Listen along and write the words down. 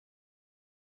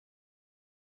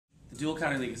Dual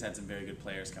County League has had some very good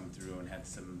players come through and had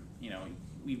some,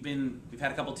 we've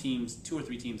had a couple teams, 2 or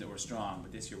 3 teams that were strong,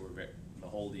 but this year the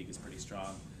whole league is pretty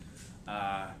strong.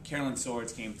 Carolyn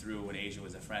Swords came through when Asia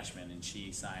was a freshman, and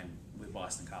she signed with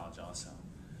Boston College also.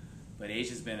 But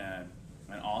Asia's been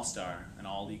an all-star, an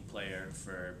all-league player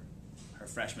for her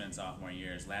freshman and sophomore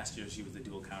years. Last year she was the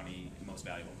Dual County Most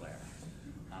Valuable Player.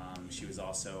 She was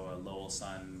also a Lowell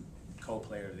Sun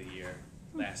Co-Player of the Year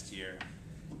last year,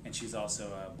 and she's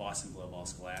also a Boston Globe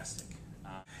All-Scholastic.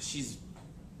 She's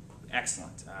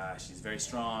excellent. She's very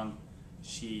strong.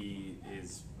 She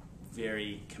is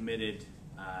very committed.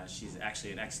 She's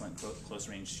actually an excellent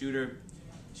close-range shooter.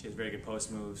 She has very good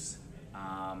post moves,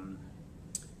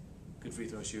 good free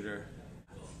throw shooter,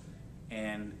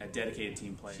 and a dedicated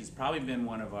team player. She's probably been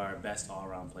one of our best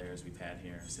all-around players we've had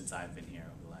here since I've been here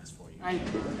over the last 4 years.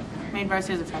 I made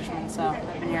varsity as a freshman, so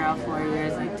I've been here all 4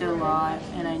 years. I did a lot,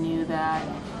 and I knew that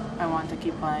I wanted to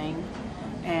keep playing,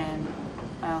 and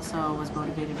I also was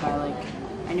motivated by,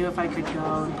 I knew if I could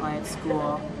go and play at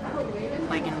school,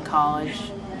 in college,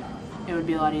 it would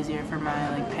be a lot easier for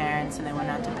my parents, and they wouldn't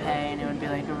have to pay, and it would be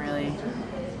a really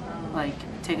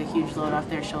take a huge load off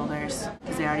their shoulders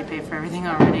because they already pay for everything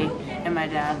already. And my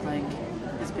dad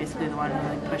is basically the one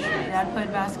who pushed me. Dad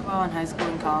played basketball in high school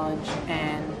and college,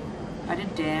 and I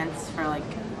did dance for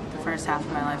the first half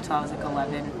of my life till I was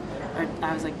 11, or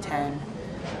I was 10.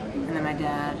 And then my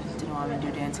dad didn't want me to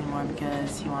do dance anymore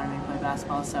because he wanted me to play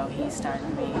basketball, so he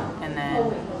started me. And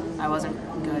then I wasn't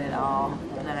good at all.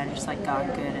 And then I just got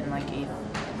good, and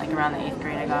around the 8th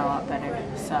grade I got a lot better.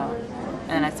 So, and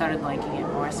then I started liking it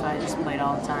more, so I just played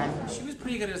all the time. She was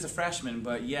pretty good as a freshman,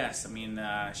 but yes,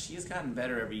 she has gotten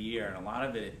better every year, and a lot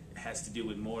of it has to do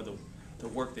with more the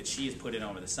work that she has put in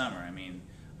over the summer.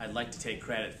 I'd like to take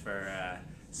credit for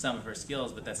some of her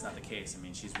skills, but that's not the case.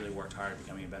 She's really worked hard at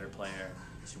becoming a better player.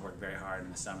 She worked very hard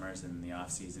in the summers and in the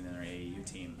off-season in her AAU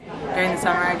team. During the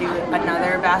summer I do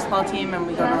another basketball team, and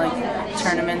we go to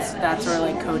tournaments. That's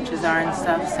where coaches are and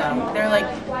stuff. So they're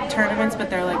tournaments, but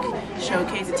they're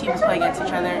showcase. The teams play against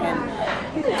each other,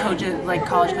 and coaches,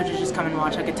 college coaches, just come and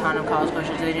watch. A ton of college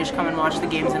coaches, they just come and watch the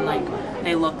games, and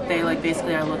they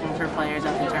basically are looking for players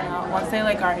at the tournament. Once they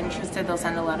are interested, they'll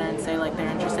send a letter and say they're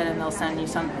interested, and they'll send you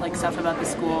some stuff about the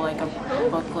school, a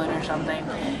booklet or something,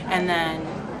 and then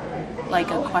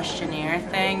a questionnaire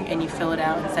thing, and you fill it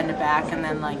out and send it back, and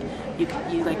then you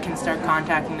can start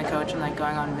contacting the coach and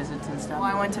going on visits and stuff.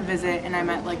 Well, I went to visit, and I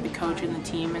met the coach and the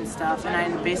team and stuff, and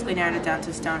I basically narrowed it down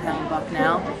to Stonehill and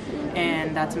Bucknell,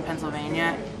 and that's in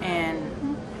Pennsylvania.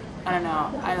 And I don't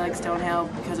know, I like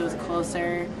Stonehill because it was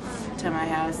closer to my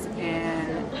house,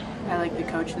 and I like the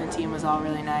coach and the team was all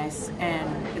really nice,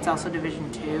 and it's also Division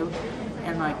II,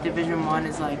 and Division I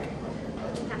is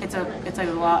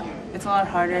it's a lot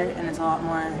harder, and it's a lot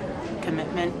more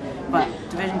commitment, but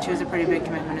Division II is a pretty big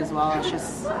commitment as well. It's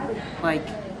just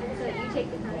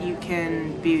you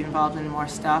can be involved in more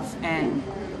stuff, and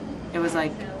it was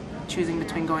choosing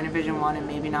between going to Division I and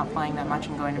maybe not playing that much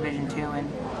and going to Division II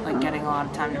and getting a lot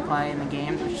of time to play in the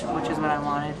games, which is what I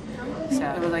wanted. So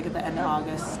it was at the end of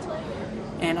August,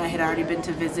 and I had already been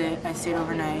to visit. I stayed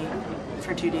overnight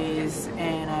for 2 days,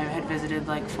 and I had visited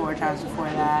 4 times before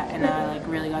that, and I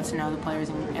really got to know the players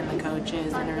and the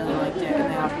coaches, and I really liked it,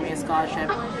 and they offered me a scholarship,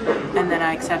 and then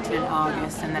I accepted in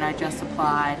August, and then I just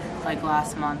applied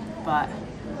last month, but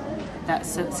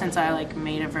since I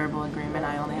made a verbal agreement,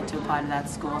 I only had to apply to that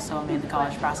school, so it made the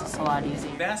college process a lot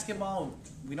easier. Basketball,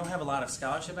 we don't have a lot of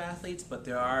scholarship athletes, but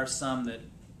there are some that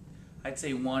I'd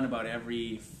say one about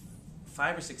every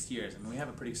 5 or 6 years. We have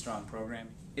a pretty strong program.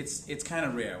 It's kind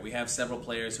of rare. We have several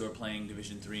players who are playing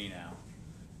Division III now,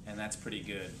 and that's pretty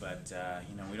good. But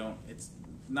we don't. It's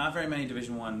not very many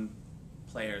Division I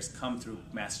players come through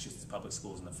Massachusetts public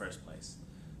schools in the first place.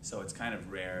 So it's kind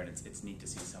of rare, and it's neat to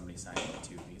see somebody sign up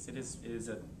too, because it is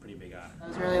a pretty big honor. I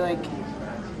was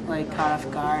really caught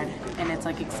off guard, and it's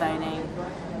exciting,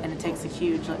 and it takes it's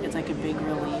a big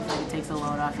relief. It takes a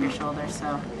load off your shoulders.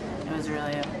 So it was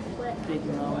really a big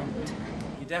moment.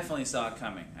 You definitely saw it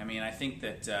coming. I think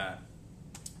that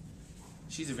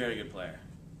she's a very good player,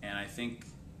 and I think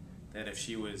that if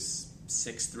she was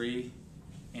 6'3"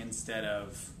 instead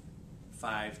of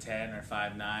 5'10" or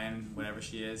 5'9", whatever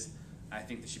she is, I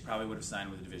think that she probably would have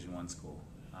signed with a Division I school.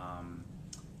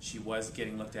 She was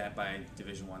getting looked at by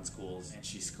Division I schools, and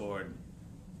she scored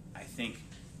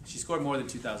more than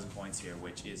 2,000 points here,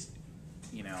 which is,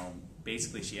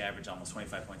 basically she averaged almost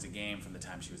 25 points a game from the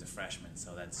time she was a freshman,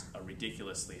 so that's a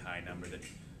ridiculously high number that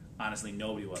honestly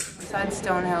nobody was. Besides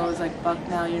Stonehill, it was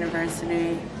Bucknell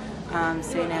University,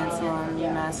 St. Anselm,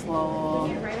 UMass Lowell,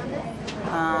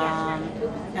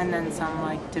 and then some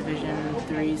like Division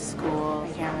III school.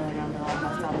 I can't really remember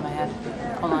off the top of my head.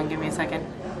 Hold on, give me a second.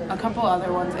 A couple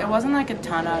other ones. It wasn't like a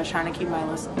ton. I was trying to keep my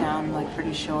list down like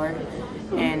pretty short.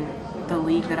 And the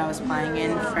league that I was playing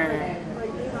in for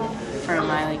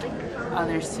my like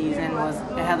other season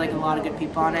it had like a lot of good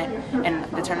people on it, and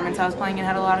the tournaments I was playing in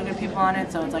had a lot of good people on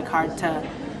it. So it's like hard to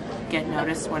get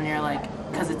noticed when you're like,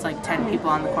 because it's like 10 people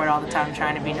on the court all the time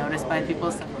trying to be noticed by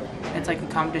people. So it's like a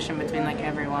competition between like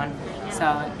everyone.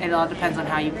 So it all depends on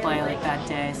how you play like that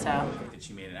day. So I think that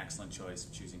she made an excellent choice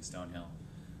choosing Stonehill.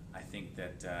 I think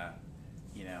that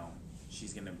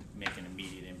she's going to make an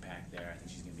immediate impact there. I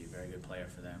think she's going to be a very good player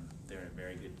for them. They're a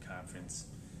very good conference.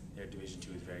 Their Division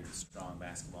II is very good, strong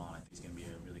basketball, and I think she's going to be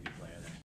a really good player there.